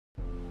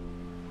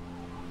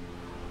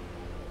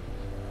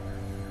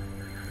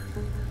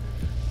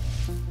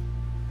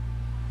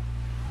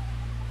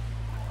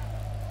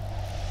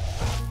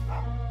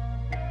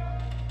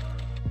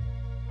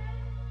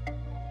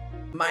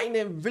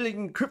Meine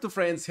willigen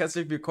Crypto-Friends,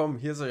 herzlich willkommen,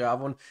 hier ist euer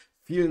Javon.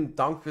 Vielen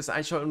Dank fürs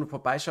Einschalten und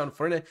Vorbeischauen.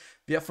 Freunde,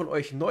 wer von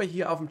euch neu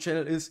hier auf dem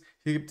Channel ist,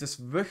 hier gibt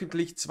es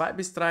wöchentlich 2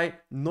 bis 3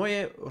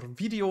 neue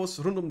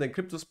Videos rund um den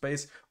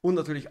Crypto-Space und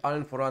natürlich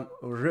allen voran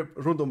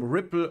rund um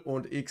Ripple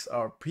und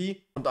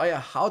XRP. Und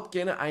daher haut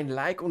gerne ein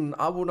Like und ein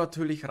Abo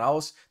natürlich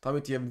raus,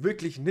 damit ihr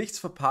wirklich nichts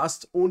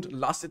verpasst, und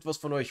lasst etwas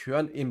von euch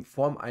hören in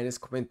Form eines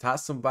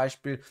Kommentars zum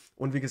Beispiel.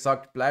 Und wie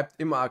gesagt, bleibt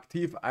immer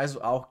aktiv,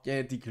 also auch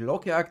gerne die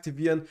Glocke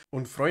aktivieren.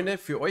 Und Freunde,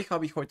 für euch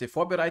habe ich heute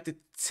vorbereitet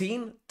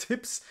 10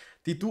 Tipps,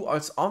 die du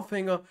als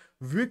Anfänger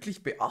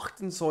wirklich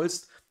beachten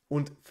sollst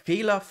und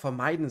Fehler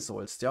vermeiden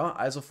sollst. Ja,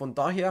 also von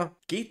daher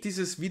geht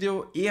dieses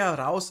Video eher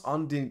raus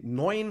an den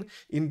Neuen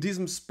in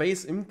diesem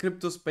Space, im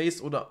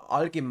Crypto-Space oder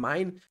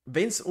allgemein,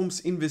 wenn es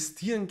ums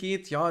Investieren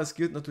geht. Ja, es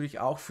gilt natürlich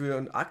auch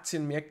für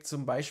Aktienmärkte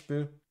zum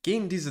Beispiel.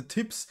 Gehen diese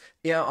Tipps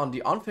eher an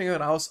die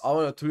Anfänger raus,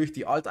 aber natürlich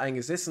die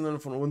Alteingesessenen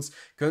von uns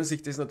können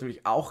sich das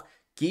natürlich auch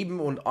geben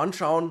und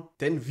anschauen,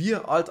 denn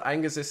wir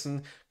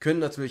Alteingesessen können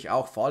natürlich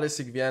auch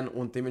fahrlässig werden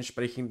und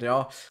dementsprechend,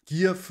 ja,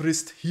 Gier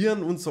frisst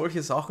Hirn und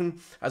solche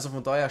Sachen. Also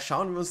von daher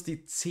schauen wir uns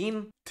die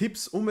 10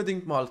 Tipps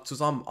unbedingt mal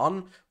zusammen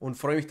an und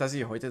freue mich, dass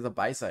ihr heute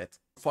dabei seid.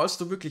 Falls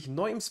du wirklich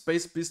neu im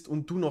Space bist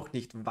und du noch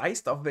nicht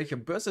weißt, auf welcher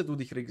Börse du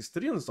dich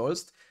registrieren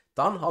sollst,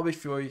 dann habe ich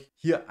für euch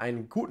hier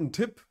einen guten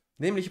Tipp,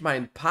 nämlich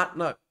meinen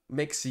Partner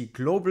Maxi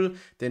Global.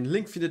 Den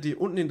Link findet ihr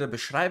unten in der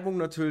Beschreibung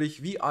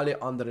natürlich, wie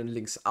alle anderen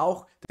Links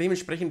auch.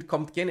 Dementsprechend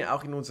kommt gerne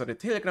auch in unsere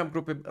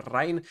Telegram-Gruppe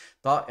rein,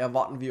 da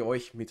erwarten wir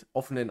euch mit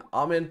offenen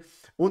Armen.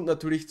 Und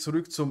natürlich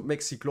zurück zum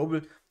Maxi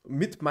Global.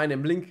 Mit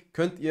meinem Link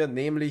könnt ihr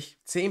nämlich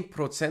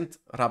 10%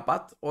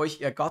 Rabatt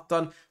euch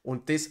ergattern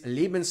und das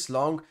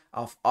lebenslang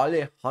auf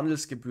alle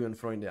Handelsgebühren,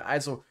 Freunde.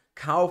 Also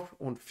Kauf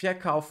und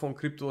Verkauf von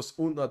Kryptos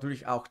und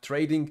natürlich auch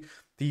Trading.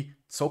 Die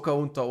Zocker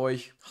unter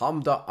euch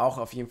haben da auch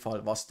auf jeden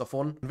Fall was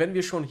davon. Und wenn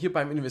wir schon hier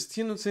beim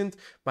Investieren sind,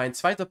 mein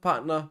zweiter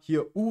Partner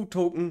hier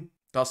U-Token,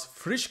 das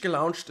frisch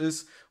gelauncht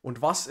ist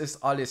und was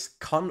es alles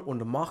kann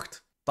und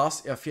macht,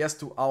 das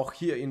erfährst du auch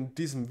hier in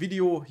diesem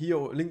Video.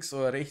 Hier links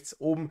oder rechts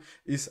oben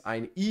ist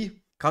ein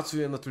i. Kannst du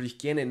dir natürlich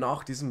gerne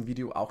nach diesem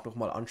Video auch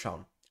nochmal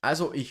anschauen.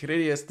 Also ich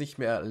rede jetzt nicht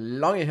mehr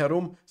lange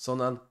herum,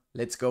 sondern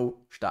let's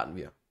go, starten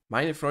wir.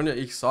 Meine Freunde,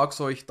 ich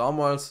sag's euch,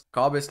 damals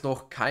gab es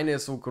noch keine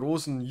so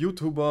großen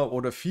YouTuber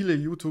oder viele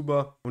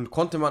YouTuber und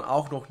konnte man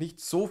auch noch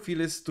nicht so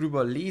vieles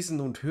drüber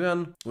lesen und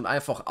hören und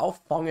einfach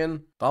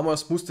auffangen.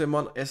 Damals musste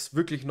man es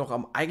wirklich noch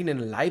am eigenen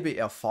Leibe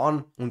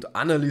erfahren und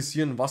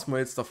analysieren, was man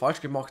jetzt da falsch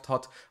gemacht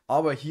hat.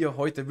 Aber hier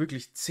heute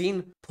wirklich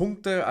 10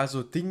 Punkte,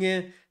 also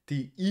Dinge,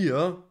 die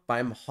ihr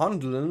beim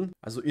Handeln,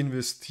 also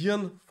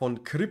Investieren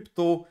von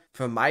Krypto,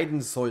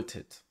 vermeiden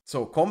solltet.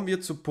 So, kommen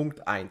wir zu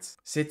Punkt 1.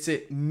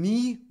 Setze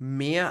nie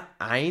mehr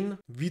ein,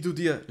 wie du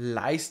dir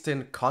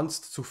leisten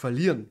kannst zu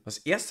verlieren. Das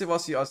erste,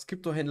 was ihr als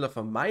Kryptohändler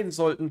vermeiden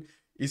sollten,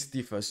 ist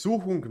die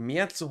Versuchung,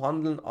 mehr zu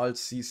handeln,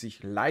 als sie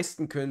sich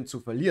leisten können zu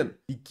verlieren.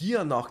 Die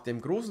Gier nach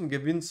dem großen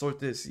Gewinn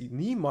sollte sie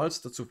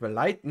niemals dazu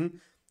verleiten,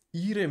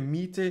 ihre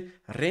Miete,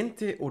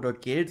 Rente oder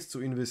Geld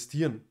zu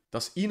investieren,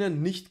 das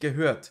ihnen nicht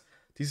gehört.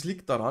 Dies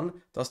liegt daran,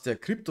 dass der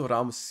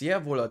Kryptoraum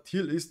sehr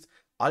volatil ist.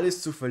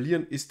 Alles zu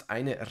verlieren ist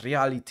eine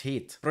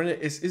Realität.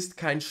 Freunde, es ist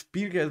kein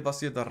Spielgeld,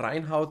 was ihr da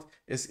reinhaut.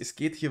 Es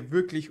geht hier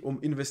wirklich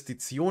um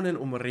Investitionen,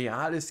 um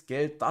reales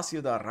Geld, das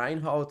ihr da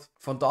reinhaut.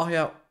 Von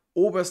daher,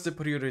 oberste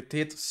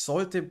Priorität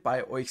sollte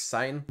bei euch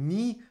sein,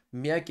 nie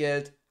mehr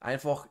Geld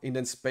einfach in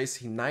den Space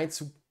hinein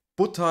zu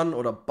buttern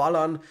oder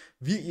ballern,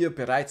 wie ihr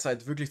bereit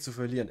seid, wirklich zu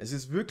verlieren. Es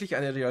ist wirklich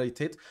eine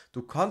Realität.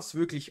 Du kannst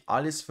wirklich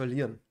alles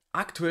verlieren.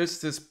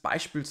 Aktuellstes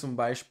Beispiel zum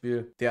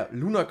Beispiel, der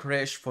Luna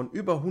Crash von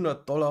über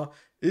 $100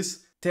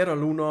 ist Terra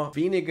Luna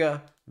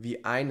weniger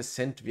wie 1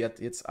 Cent wert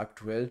jetzt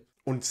aktuell.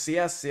 Und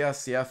sehr, sehr,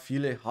 sehr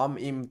viele haben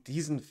eben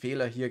diesen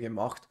Fehler hier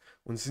gemacht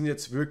und sind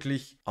jetzt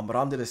wirklich am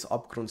Rande des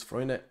Abgrunds,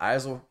 Freunde.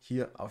 Also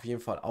hier auf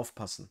jeden Fall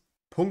aufpassen.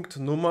 Punkt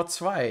Nummer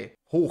 2.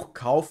 Hoch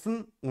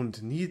kaufen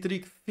und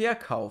niedrig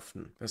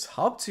verkaufen. Das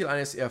Hauptziel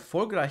eines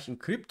erfolgreichen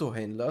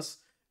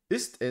Kryptohändlers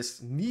ist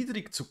es,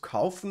 niedrig zu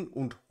kaufen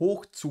und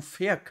hoch zu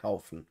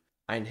verkaufen.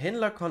 Ein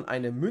Händler kann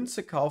eine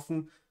Münze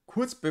kaufen,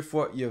 kurz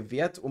bevor ihr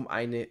Wert um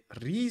eine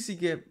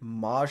riesige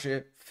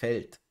Marge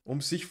fällt. Um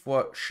sich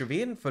vor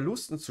schweren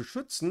Verlusten zu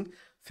schützen,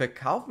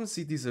 verkaufen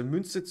sie diese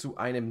Münze zu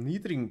einem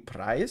niedrigen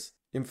Preis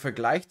im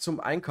Vergleich zum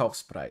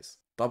Einkaufspreis.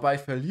 Dabei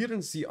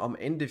verlieren sie am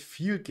Ende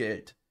viel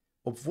Geld,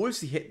 obwohl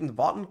sie hätten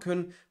warten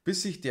können,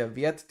 bis sich der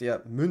Wert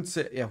der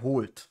Münze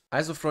erholt.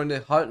 Also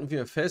Freunde, halten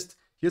wir fest,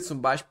 hier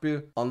zum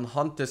Beispiel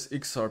anhand des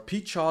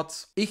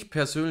XRP-Charts. Ich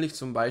persönlich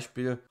zum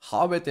Beispiel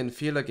habe den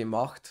Fehler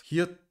gemacht,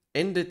 hier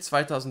Ende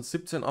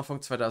 2017,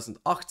 Anfang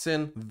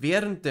 2018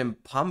 während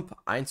dem Pump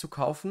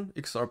einzukaufen,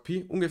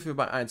 XRP, ungefähr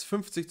bei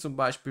 1,50 zum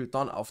Beispiel,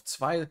 dann auf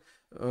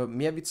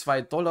mehr wie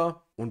 $2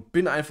 und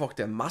bin einfach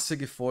der Masse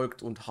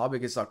gefolgt und habe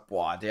gesagt,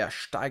 boah, der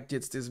steigt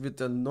jetzt, das wird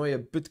der neue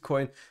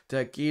Bitcoin,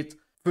 der geht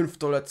 $5,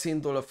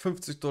 $10,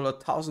 $50,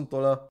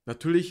 $1000.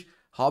 Natürlich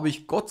habe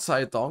ich Gott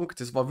sei Dank,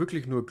 das war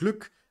wirklich nur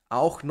Glück,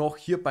 auch noch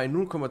hier bei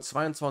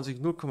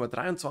 0,22,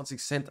 0,23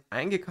 Cent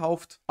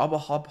eingekauft,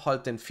 aber habe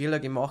halt den Fehler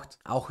gemacht,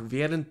 auch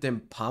während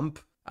dem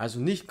Pump, also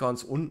nicht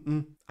ganz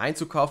unten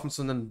einzukaufen,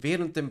 sondern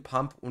während dem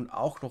Pump und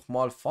auch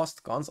nochmal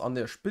fast ganz an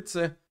der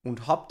Spitze,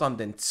 und habe dann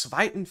den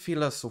zweiten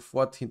Fehler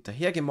sofort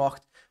hinterher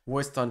gemacht, wo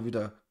es dann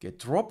wieder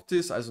gedroppt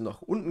ist, also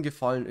nach unten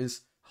gefallen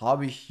ist,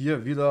 habe ich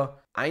hier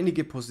wieder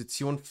einige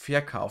Positionen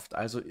verkauft,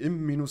 also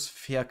im Minus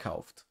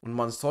verkauft. Und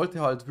man sollte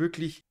halt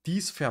wirklich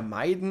dies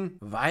vermeiden,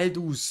 weil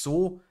du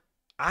so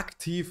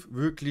aktiv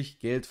wirklich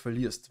Geld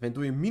verlierst. Wenn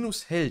du im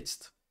Minus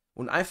hältst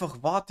und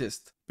einfach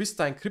wartest, bis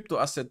dein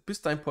Kryptoasset,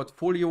 bis dein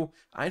Portfolio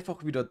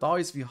einfach wieder da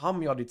ist. Wir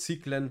haben ja die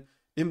Zyklen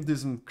in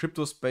diesem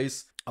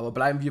Crypto-Space, aber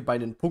bleiben wir bei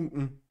den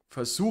Punkten.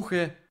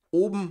 Versuche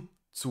oben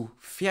zu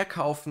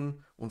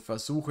verkaufen und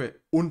versuche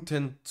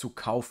unten zu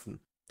kaufen,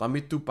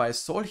 damit du bei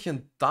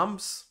solchen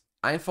Dumps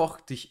einfach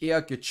dich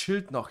eher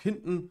gechillt nach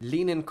hinten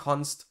lehnen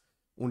kannst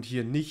und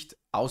hier nicht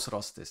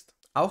ausrastest.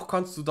 Auch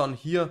kannst du dann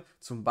hier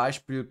zum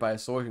Beispiel bei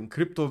solchen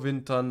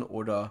Kryptowintern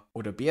oder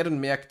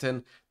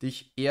Bärenmärkten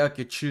dich eher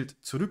gechillt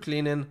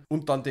zurücklehnen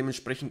und dann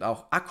dementsprechend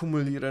auch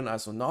akkumulieren,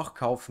 also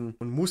nachkaufen,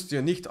 und musst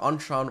dir nicht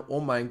anschauen, oh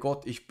mein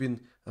Gott, ich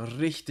bin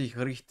richtig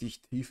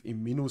tief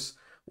im Minus,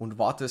 und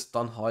wartest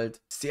dann halt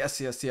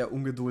sehr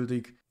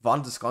ungeduldig,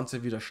 wann das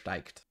Ganze wieder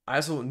steigt.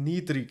 Also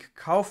niedrig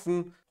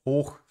kaufen,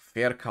 hoch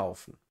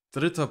verkaufen.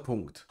 Dritter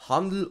Punkt: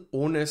 Handel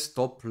ohne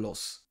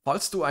Stop-Loss.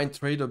 Falls du ein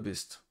Trader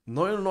bist,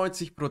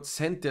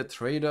 99% der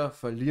Trader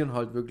verlieren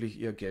halt wirklich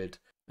ihr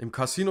Geld. Im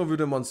Casino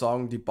würde man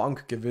sagen, die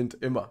Bank gewinnt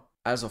immer.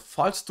 Also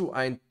falls du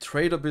ein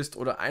Trader bist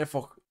oder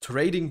einfach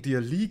Trading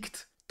dir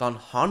liegt,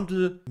 dann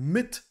handel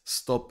mit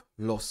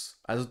Stop-Loss.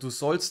 Also du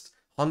sollst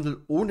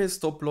Handel ohne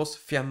Stop-Loss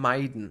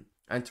vermeiden.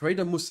 Ein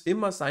Trader muss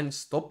immer seinen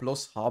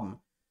Stop-Loss haben.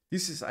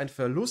 Dies ist ein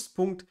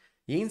Verlustpunkt,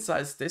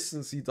 jenseits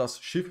dessen sie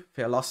das Schiff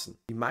verlassen.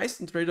 Die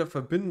meisten Trader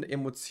verbinden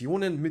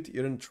Emotionen mit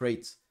ihren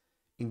Trades.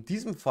 In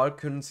diesem Fall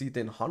können sie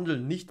den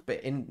Handel nicht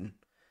beenden,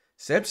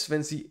 selbst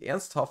wenn sie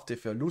ernsthafte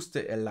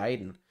Verluste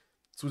erleiden.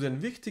 Zu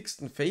den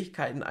wichtigsten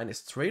Fähigkeiten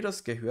eines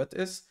Traders gehört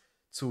es,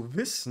 zu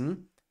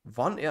wissen,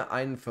 wann er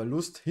einen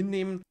Verlust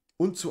hinnehmen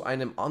und zu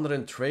einem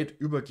anderen Trade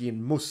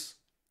übergehen muss.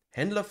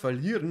 Händler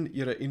verlieren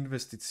ihre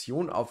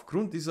Investition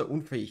aufgrund dieser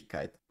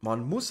Unfähigkeit.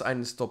 Man muss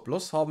einen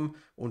Stop-Loss haben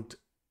und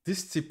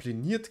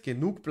diszipliniert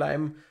genug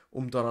bleiben,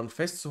 um daran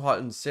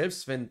festzuhalten,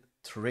 selbst wenn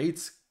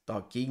Trades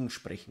dagegen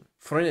sprechen.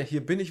 Freunde,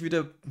 hier bin ich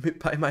wieder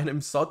bei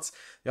meinem Satz,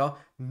 ja,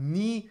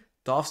 nie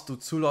darfst du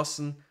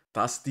zulassen,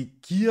 dass die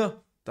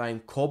Gier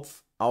deinen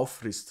Kopf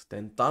auffrisst,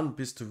 denn dann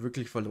bist du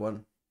wirklich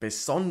verloren.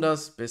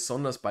 Besonders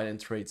bei den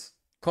Trades.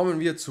 Kommen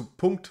wir zu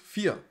Punkt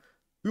 4.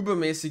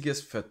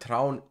 Übermäßiges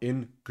Vertrauen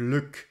in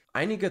Glück.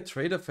 Einige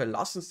Trader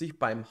verlassen sich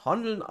beim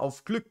Handeln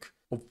auf Glück.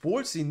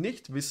 Obwohl sie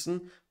nicht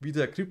wissen, wie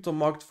der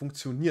Kryptomarkt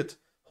funktioniert,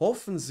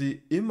 hoffen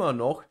sie immer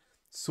noch,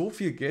 so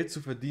viel Geld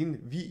zu verdienen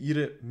wie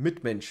ihre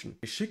Mitmenschen.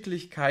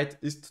 Geschicklichkeit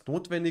ist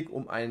notwendig,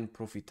 um einen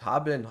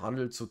profitablen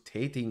Handel zu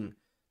tätigen.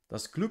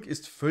 Das Glück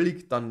ist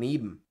völlig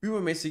daneben.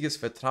 Übermäßiges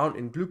Vertrauen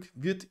in Glück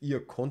wird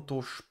ihr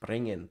Konto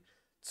sprengen.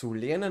 Zu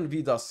lernen,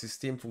 wie das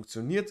System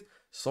funktioniert,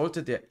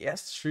 sollte der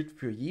erste Schritt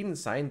für jeden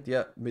sein,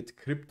 der mit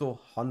Krypto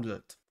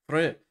handelt.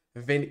 Freunde,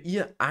 wenn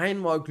ihr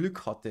einmal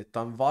Glück hattet,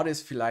 dann war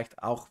es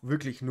vielleicht auch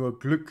wirklich nur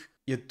Glück.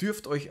 Ihr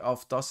dürft euch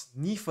auf das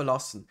nie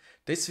verlassen.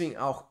 Deswegen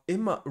auch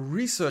immer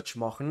Research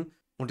machen.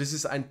 Und das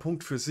ist ein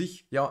Punkt für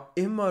sich. Ja,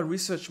 immer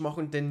Research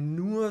machen, denn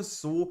nur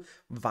so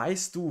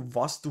weißt du,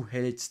 was du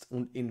hältst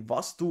und in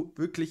was du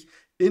wirklich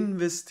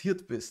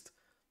investiert bist.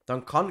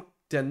 Dann kann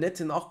der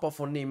nette Nachbar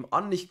von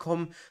nebenan nicht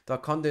kommen, da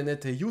kann der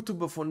nette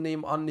YouTuber von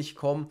nebenan nicht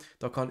kommen,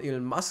 da kann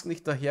Elon Musk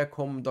nicht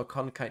daherkommen, da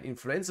kann kein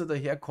Influencer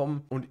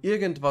daherkommen und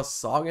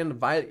irgendwas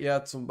sagen, weil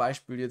er zum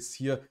Beispiel jetzt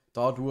hier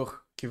dadurch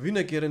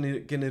Gewinne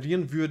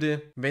generieren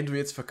würde, wenn du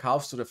jetzt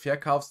verkaufst oder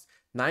verkaufst.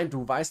 Nein,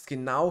 du weißt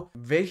genau,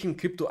 welchen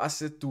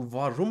Kryptoasset du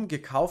warum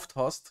gekauft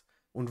hast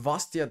und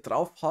was der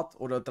drauf hat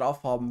oder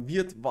drauf haben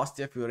wird, was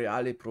der für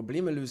reale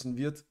Probleme lösen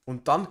wird.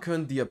 Und dann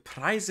können dir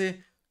Preise,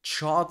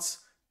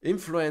 Charts,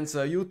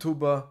 Influencer,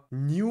 YouTuber,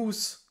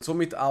 News,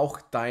 somit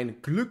auch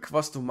dein Glück,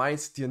 was du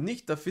meinst, dir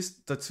nicht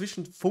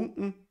dazwischen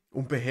funken,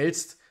 und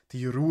behältst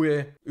die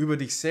Ruhe über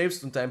dich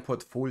selbst und dein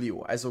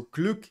Portfolio. Also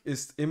Glück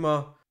ist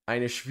immer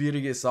eine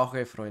schwierige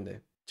Sache,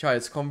 Freunde. Tja,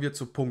 jetzt kommen wir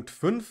zu Punkt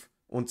 5,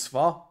 und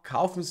zwar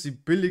kaufen Sie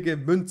billige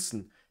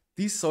Münzen.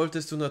 Dies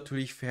solltest du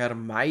natürlich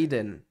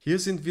vermeiden. Hier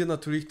sind wir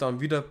natürlich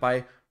dann wieder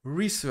bei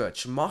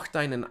Research. Mach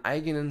deinen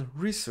eigenen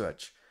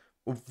Research.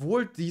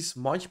 Obwohl dies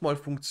manchmal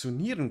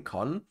funktionieren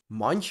kann,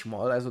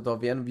 also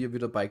da wären wir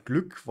wieder bei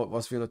Glück,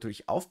 was wir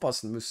natürlich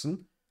aufpassen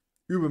müssen,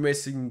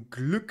 übermäßigen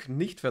Glück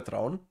nicht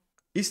vertrauen,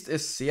 ist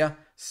es sehr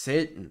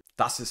selten,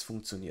 dass es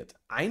funktioniert.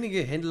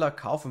 Einige Händler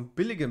kaufen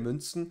billige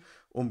Münzen,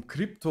 um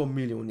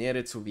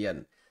Kryptomillionäre zu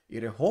werden.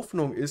 Ihre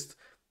Hoffnung ist,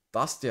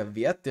 dass der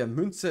Wert der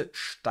Münze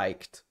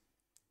steigt.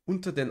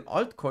 Unter den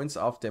Altcoins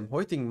auf dem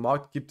heutigen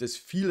Markt gibt es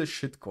viele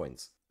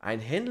Shitcoins. Ein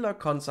Händler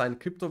kann sein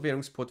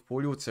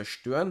Kryptowährungsportfolio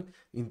zerstören,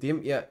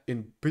 indem er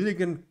in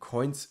billigen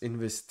Coins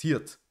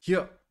investiert.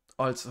 Hier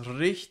als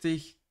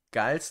richtig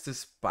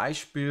geilstes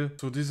Beispiel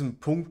zu diesem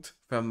Punkt,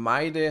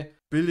 vermeide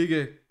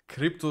billige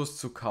Kryptos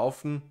zu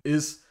kaufen,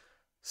 ist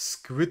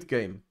Squid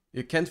Game.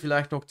 Ihr kennt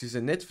vielleicht noch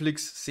diese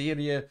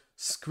Netflix-Serie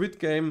Squid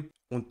Game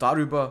und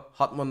darüber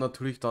hat man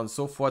natürlich dann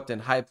sofort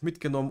den Hype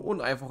mitgenommen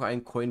und einfach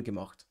einen Coin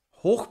gemacht.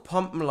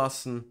 Hochpumpen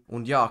lassen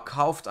und ja,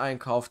 kauft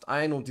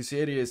ein und die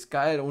Serie ist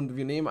geil und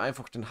wir nehmen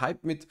einfach den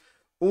Hype mit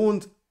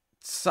und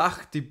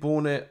zack, die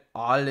Bohne,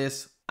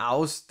 alles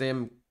aus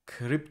dem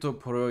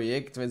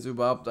Krypto-Projekt, wenn es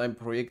überhaupt ein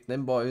Projekt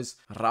nennbar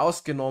ist,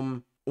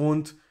 rausgenommen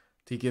und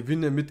die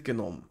Gewinne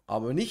mitgenommen.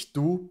 Aber nicht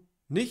du,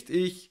 nicht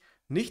ich,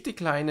 nicht die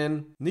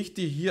Kleinen, nicht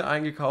die hier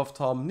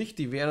eingekauft haben, nicht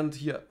die während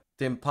hier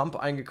den Pump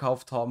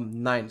eingekauft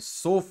haben. Nein,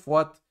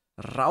 sofort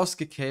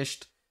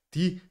rausgecasht.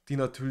 Die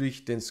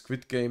natürlich den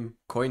Squid Game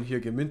Coin hier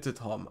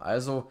gemintet haben.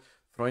 Also,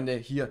 Freunde,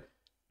 hier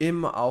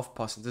immer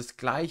aufpassen. Das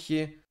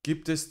gleiche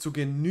gibt es zu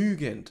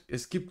genügend.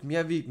 Es gibt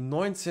mehr wie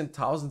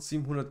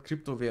 19.700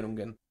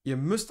 Kryptowährungen. Ihr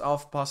müsst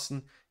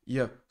aufpassen.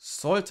 Ihr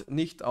sollt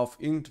nicht auf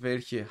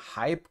irgendwelche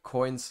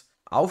Hype-Coins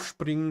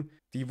aufspringen,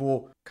 die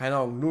wo, keine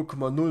Ahnung,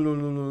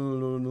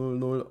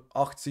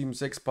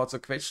 0,000000876 paar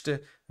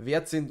zerquetschte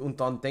wert sind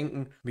und dann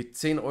denken, mit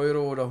 10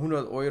 Euro oder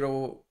 100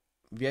 Euro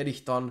werde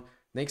ich dann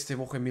nächste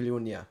Woche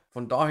Millionär.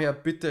 Von daher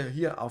bitte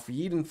hier auf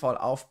jeden Fall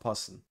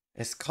aufpassen.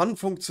 Es kann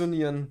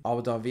funktionieren,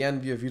 aber da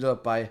wären wir wieder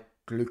bei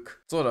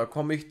Glück. So, da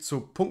komme ich zu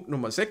Punkt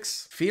Nummer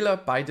 6. Fehler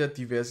bei der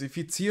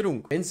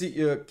Diversifizierung. Wenn Sie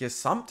Ihr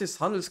gesamtes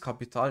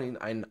Handelskapital in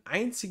einen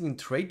einzigen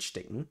Trade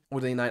stecken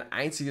oder in ein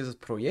einziges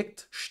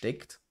Projekt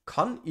steckt,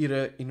 kann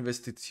Ihre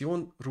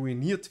Investition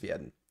ruiniert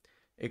werden.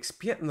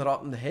 Experten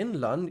raten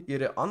Händlern,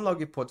 ihre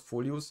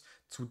Anlageportfolios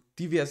zu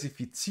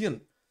diversifizieren.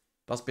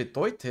 Das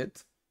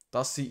bedeutet,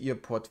 dass sie ihr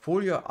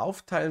Portfolio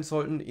aufteilen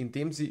sollten,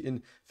 indem sie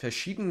in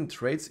verschiedenen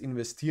Trades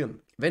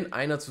investieren. Wenn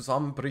einer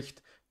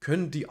zusammenbricht,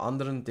 können die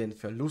anderen den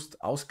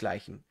Verlust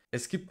ausgleichen.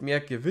 Es gibt mehr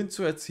Gewinn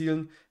zu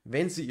erzielen,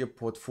 wenn sie ihr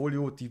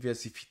Portfolio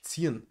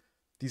diversifizieren.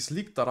 Dies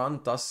liegt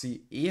daran, dass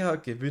sie eher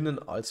gewinnen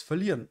als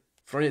verlieren.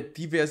 Freunde,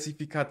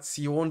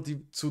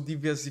 Diversifikation, zu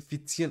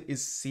diversifizieren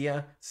ist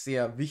sehr,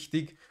 sehr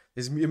wichtig.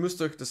 Ihr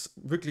müsst euch das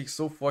wirklich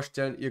so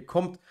vorstellen, ihr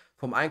kommt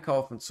vom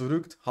Einkaufen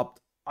zurück,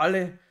 habt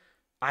alle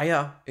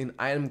Eier in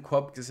einem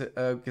Korb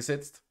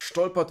gesetzt,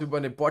 stolpert über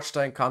eine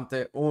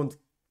Bordsteinkante und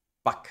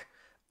back.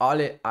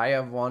 Alle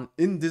Eier waren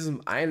in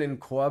diesem einen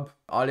Korb,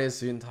 alle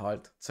sind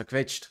halt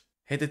zerquetscht.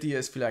 Hättet ihr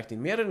es vielleicht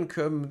in mehreren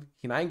Körben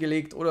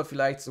hineingelegt oder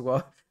vielleicht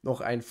sogar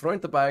noch einen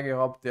Freund dabei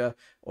gehabt, der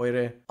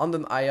eure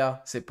anderen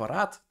Eier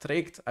separat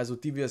trägt, also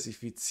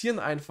diversifizieren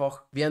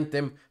einfach während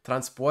dem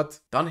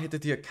Transport, dann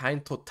hättet ihr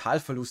keinen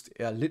Totalverlust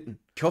erlitten.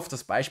 Ich hoffe,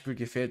 das Beispiel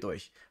gefällt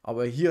euch,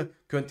 aber hier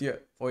könnt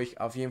ihr euch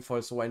auf jeden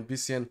Fall so ein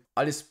bisschen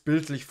alles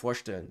bildlich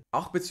vorstellen.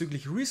 Auch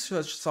bezüglich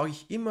Research sage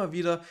ich immer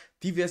wieder,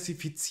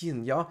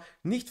 diversifizieren, ja,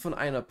 nicht von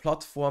einer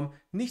Plattform,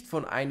 nicht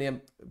von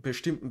einer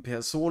bestimmten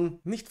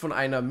Person, nicht von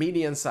einer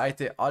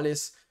Medienseite,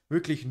 alles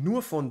wirklich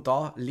nur von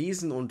da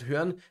lesen und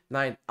hören.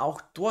 Nein,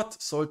 auch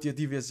dort sollt ihr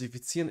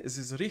diversifizieren. Es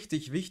ist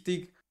richtig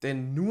wichtig,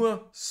 denn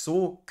nur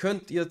so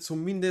könnt ihr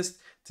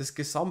zumindest das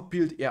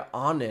Gesamtbild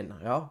erahnen.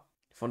 Ja?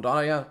 Von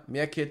daher,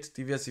 merkt,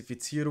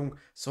 Diversifizierung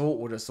so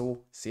oder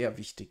so sehr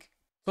wichtig.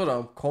 So,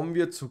 dann kommen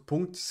wir zu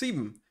Punkt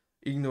 7.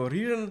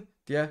 Ignorieren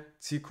der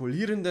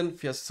zirkulierenden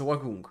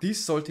Versorgung.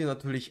 Dies sollt ihr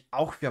natürlich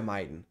auch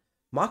vermeiden.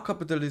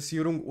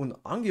 Marktkapitalisierung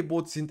und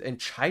Angebot sind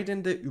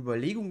entscheidende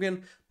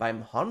Überlegungen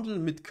beim Handel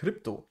mit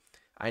Krypto.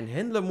 Ein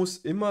Händler muss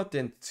immer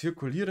den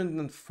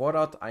zirkulierenden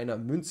Vorrat einer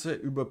Münze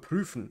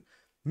überprüfen,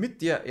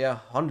 mit der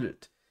er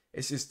handelt.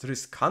 Es ist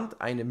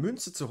riskant, eine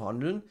Münze zu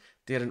handeln,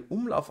 deren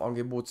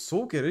Umlaufangebot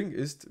so gering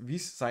ist wie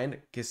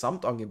sein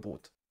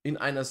Gesamtangebot. In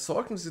einer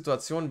solchen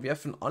Situation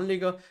werfen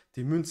Anleger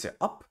die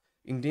Münze ab,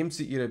 indem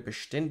sie ihre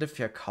Bestände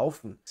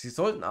verkaufen. Sie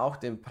sollten auch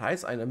den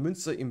Preis einer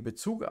Münze in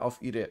Bezug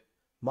auf ihre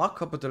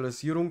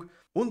Marktkapitalisierung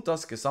und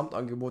das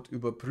Gesamtangebot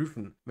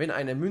überprüfen. Wenn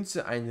eine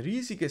Münze ein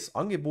riesiges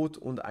Angebot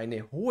und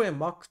eine hohe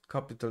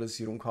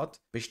Marktkapitalisierung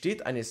hat,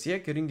 besteht eine sehr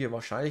geringe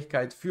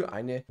Wahrscheinlichkeit für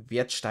eine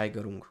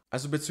Wertsteigerung.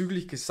 Also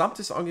bezüglich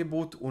gesamtes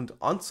Angebot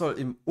und Anzahl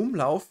im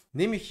Umlauf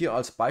nehme ich hier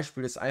als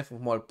Beispiel jetzt einfach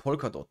mal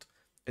Polkadot.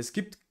 Es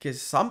gibt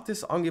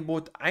gesamtes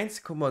Angebot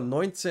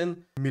 1,19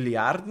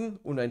 Milliarden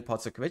und ein paar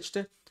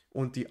zerquetschte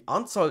und die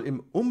Anzahl im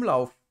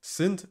Umlauf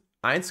sind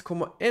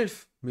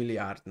 1,11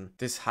 Milliarden.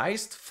 Das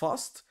heißt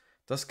fast,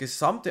 das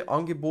gesamte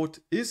Angebot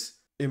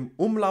ist im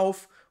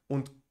Umlauf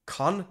und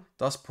kann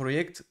das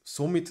Projekt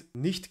somit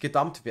nicht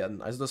gedumpt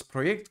werden. Also das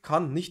Projekt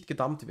kann nicht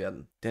gedumpt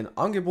werden. Denn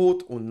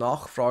Angebot und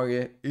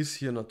Nachfrage ist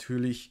hier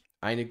natürlich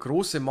eine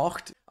große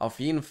Macht.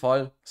 Auf jeden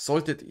Fall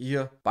solltet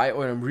ihr bei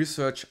eurem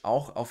Research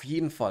auch auf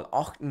jeden Fall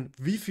achten,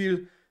 wie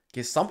viel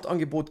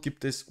Gesamtangebot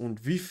gibt es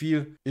und wie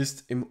viel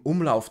ist im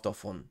Umlauf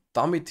davon.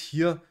 Damit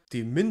hier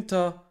die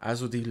Minter,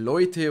 also die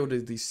Leute oder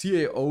die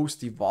CEOs,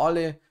 die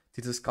Wale,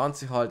 die das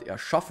Ganze halt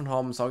erschaffen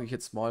haben, sage ich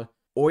jetzt mal,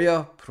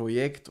 euer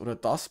Projekt oder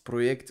das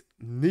Projekt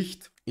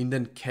nicht in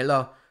den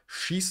Keller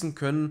schießen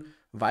können,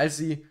 weil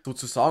sie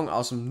sozusagen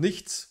aus dem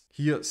Nichts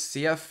hier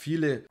sehr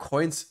viele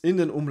Coins in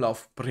den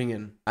Umlauf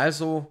bringen.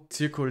 Also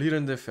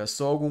zirkulierende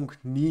Versorgung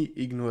nie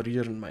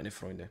ignorieren, meine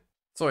Freunde.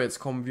 So, jetzt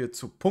kommen wir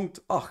zu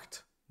Punkt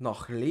 8.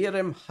 Nach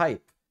leerem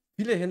Hype.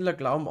 Viele Händler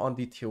glauben an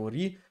die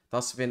Theorie,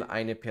 dass wenn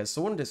eine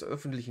Person des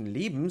öffentlichen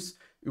Lebens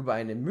über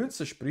eine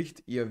Münze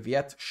spricht, ihr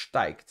Wert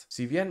steigt.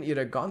 Sie werden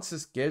ihr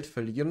ganzes Geld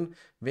verlieren,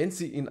 wenn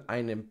sie in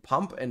einem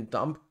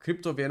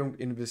Pump-and-Dump-Kryptowährung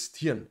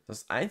investieren.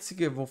 Das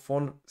Einzige,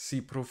 wovon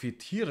sie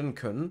profitieren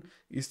können,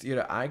 ist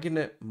ihre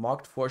eigene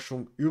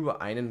Marktforschung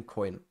über einen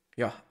Coin.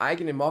 Ja,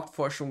 eigene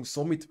Marktforschung,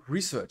 somit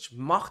Research.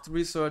 Macht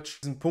Research.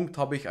 Diesen Punkt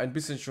habe ich ein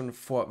bisschen schon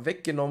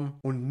vorweggenommen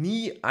und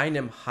nie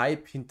einem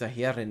Hype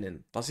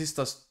hinterherrennen. Das ist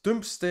das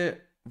Dümmste,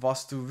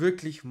 was du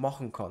wirklich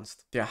machen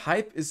kannst. Der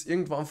Hype ist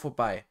irgendwann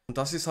vorbei. Und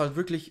das ist halt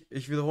wirklich,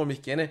 ich wiederhole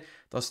mich gerne,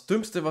 das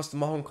Dümmste, was du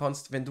machen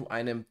kannst, wenn du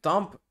einem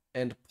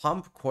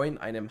Dump-and-Pump-Coin,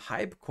 einem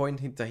Hype-Coin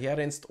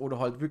hinterherrennst oder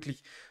halt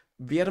wirklich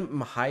während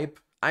dem Hype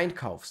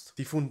einkaufst.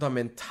 Die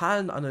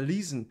fundamentalen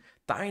Analysen,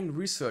 dein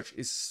Research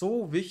ist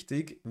so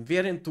wichtig,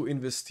 während du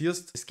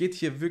investierst. Es geht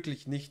hier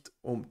wirklich nicht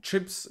um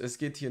Chips, es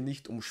geht hier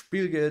nicht um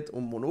Spielgeld,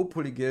 um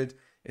Monopoly-Geld,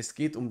 es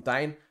geht um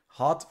dein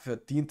hart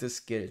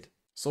verdientes Geld.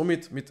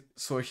 Somit mit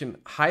solchen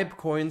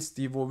Hype-Coins,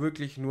 die wo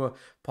wirklich nur ein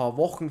paar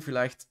Wochen,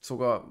 vielleicht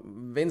sogar,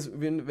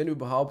 wenn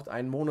überhaupt,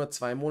 einen Monat,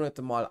 2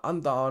 Monate mal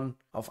andauern,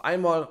 auf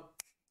einmal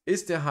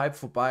ist der Hype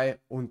vorbei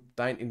und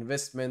dein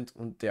Investment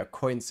und der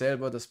Coin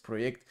selber, das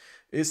Projekt,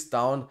 ist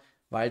down,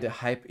 weil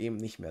der Hype eben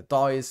nicht mehr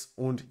da ist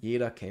und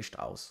jeder casht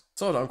aus.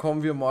 So, dann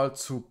kommen wir mal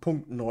zu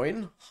Punkt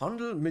 9.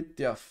 Handel mit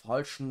der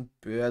falschen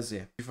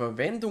Börse. Die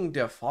Verwendung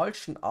der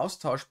falschen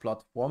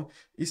Austauschplattform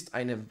ist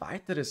eine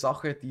weitere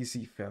Sache, die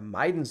Sie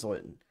vermeiden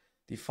sollten.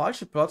 Die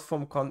falsche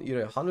Plattform kann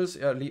Ihr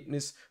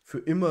Handelserlebnis für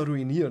immer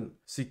ruinieren.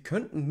 Sie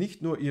könnten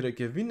nicht nur Ihre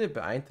Gewinne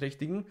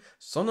beeinträchtigen,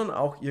 sondern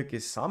auch Ihr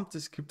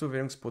gesamtes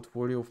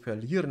Kryptowährungsportfolio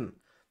verlieren.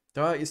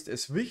 Daher ist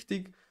es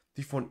wichtig,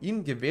 die von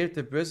Ihnen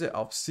gewählte Börse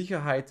auf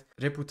Sicherheit,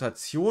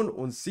 Reputation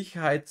und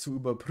Sicherheit zu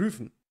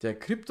überprüfen. Der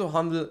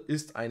Kryptohandel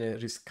ist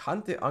eine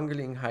riskante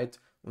Angelegenheit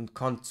und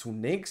kann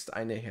zunächst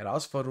eine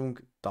Herausforderung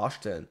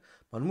darstellen.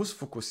 Man muss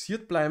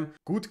fokussiert bleiben,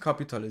 gut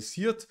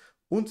kapitalisiert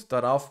und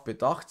darauf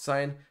bedacht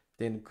sein,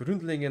 den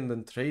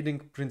grundlegenden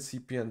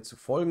Trading-Prinzipien zu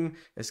folgen.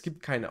 Es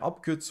gibt keine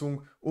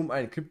Abkürzung, um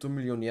ein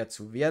Kryptomillionär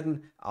zu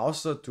werden,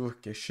 außer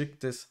durch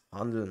geschicktes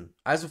Handeln.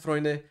 Also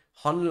Freunde,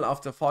 Handeln auf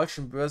der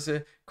falschen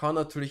Börse kann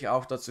natürlich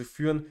auch dazu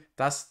führen,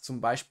 dass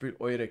zum Beispiel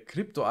eure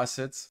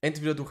Kryptoassets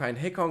entweder durch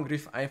einen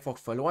Hackerangriff einfach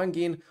verloren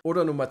gehen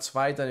oder Nummer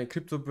 2, deine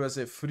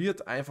Kryptobörse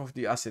friert einfach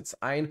die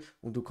Assets ein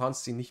und du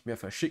kannst sie nicht mehr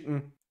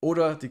verschicken.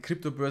 Oder die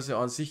Kryptobörse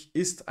an sich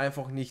ist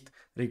einfach nicht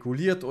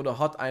reguliert oder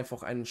hat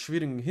einfach einen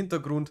schwierigen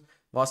Hintergrund,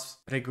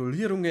 was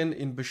Regulierungen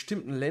in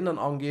bestimmten Ländern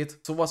angeht.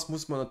 Sowas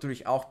muss man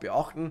natürlich auch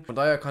beachten. Von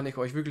daher kann ich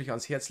euch wirklich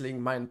ans Herz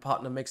legen, meinen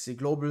Partner Maxi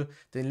Global.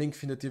 Den Link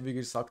findet ihr wie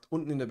gesagt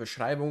unten in der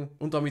Beschreibung.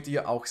 Und damit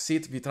ihr auch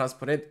seht, wie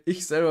transparent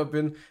ich selber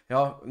bin,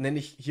 ja, nenne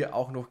ich hier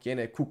auch noch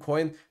gerne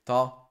KuCoin.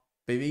 Da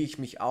bewege ich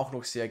mich auch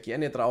noch sehr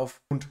gerne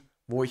drauf und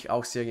wo ich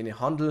auch sehr gerne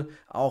handle.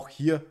 Auch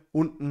hier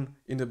unten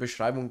in der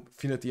Beschreibung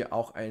findet ihr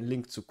auch einen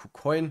Link zu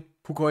KuCoin.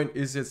 KuCoin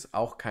ist jetzt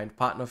auch kein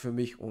Partner für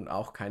mich und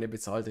auch keine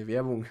bezahlte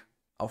Werbung.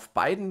 Auf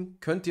beiden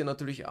könnt ihr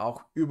natürlich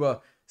auch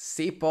über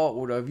SEPA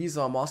oder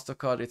Visa,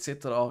 Mastercard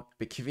etc.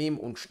 bequem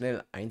und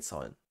schnell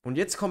einzahlen. Und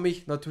jetzt komme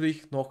ich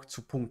natürlich noch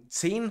zu Punkt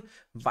 10,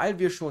 weil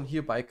wir schon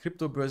hier bei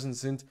Kryptobörsen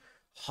sind.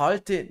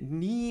 Halte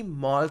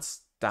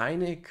niemals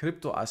deine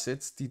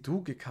Kryptoassets, die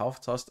du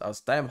gekauft hast,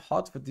 aus deinem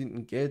hart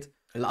verdienten Geld,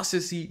 lasse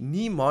sie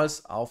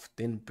niemals auf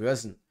den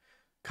Börsen.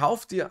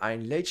 Kauf dir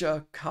ein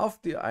Ledger, kauf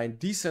dir ein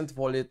Decent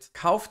Wallet,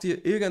 kauf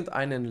dir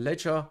irgendeinen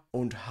Ledger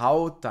und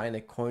hau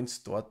deine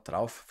Coins dort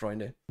drauf,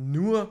 Freunde.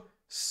 Nur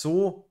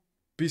so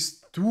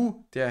bist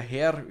du der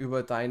Herr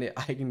über deine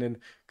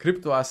eigenen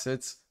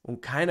Kryptoassets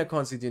und keiner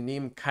kann sie dir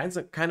nehmen,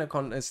 keiner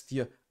kann es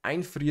dir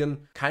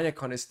einfrieren, keiner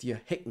kann es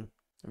dir hacken.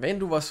 Wenn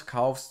du was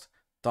kaufst,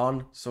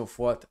 dann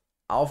sofort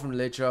auf den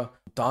Ledger,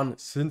 dann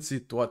sind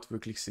sie dort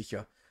wirklich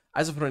sicher.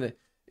 Also Freunde,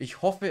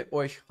 ich hoffe,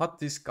 euch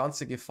hat das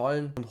Ganze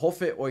gefallen und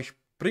hoffe, euch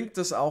bringt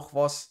das auch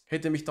was.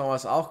 Hätte mich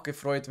damals auch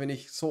gefreut, wenn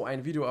ich so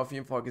ein Video auf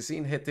jeden Fall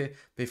gesehen hätte,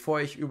 bevor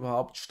ich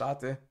überhaupt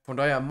starte. Von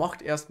daher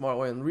macht erstmal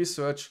euren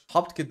Research,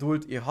 habt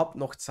Geduld, ihr habt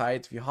noch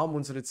Zeit, wir haben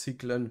unsere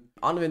Zyklen.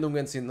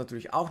 Anwendungen sind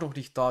natürlich auch noch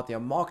nicht da, der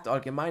Markt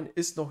allgemein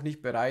ist noch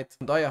nicht bereit.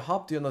 Von daher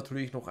habt ihr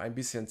natürlich noch ein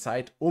bisschen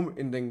Zeit, um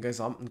in den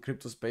gesamten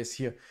Crypto-Space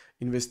hier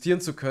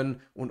investieren zu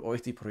können und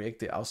euch die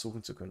Projekte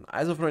aussuchen zu können.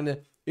 Also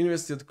Freunde,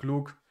 investiert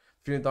klug.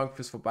 Vielen Dank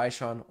fürs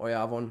Vorbeischauen, euer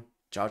Avon.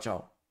 Ciao,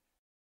 ciao.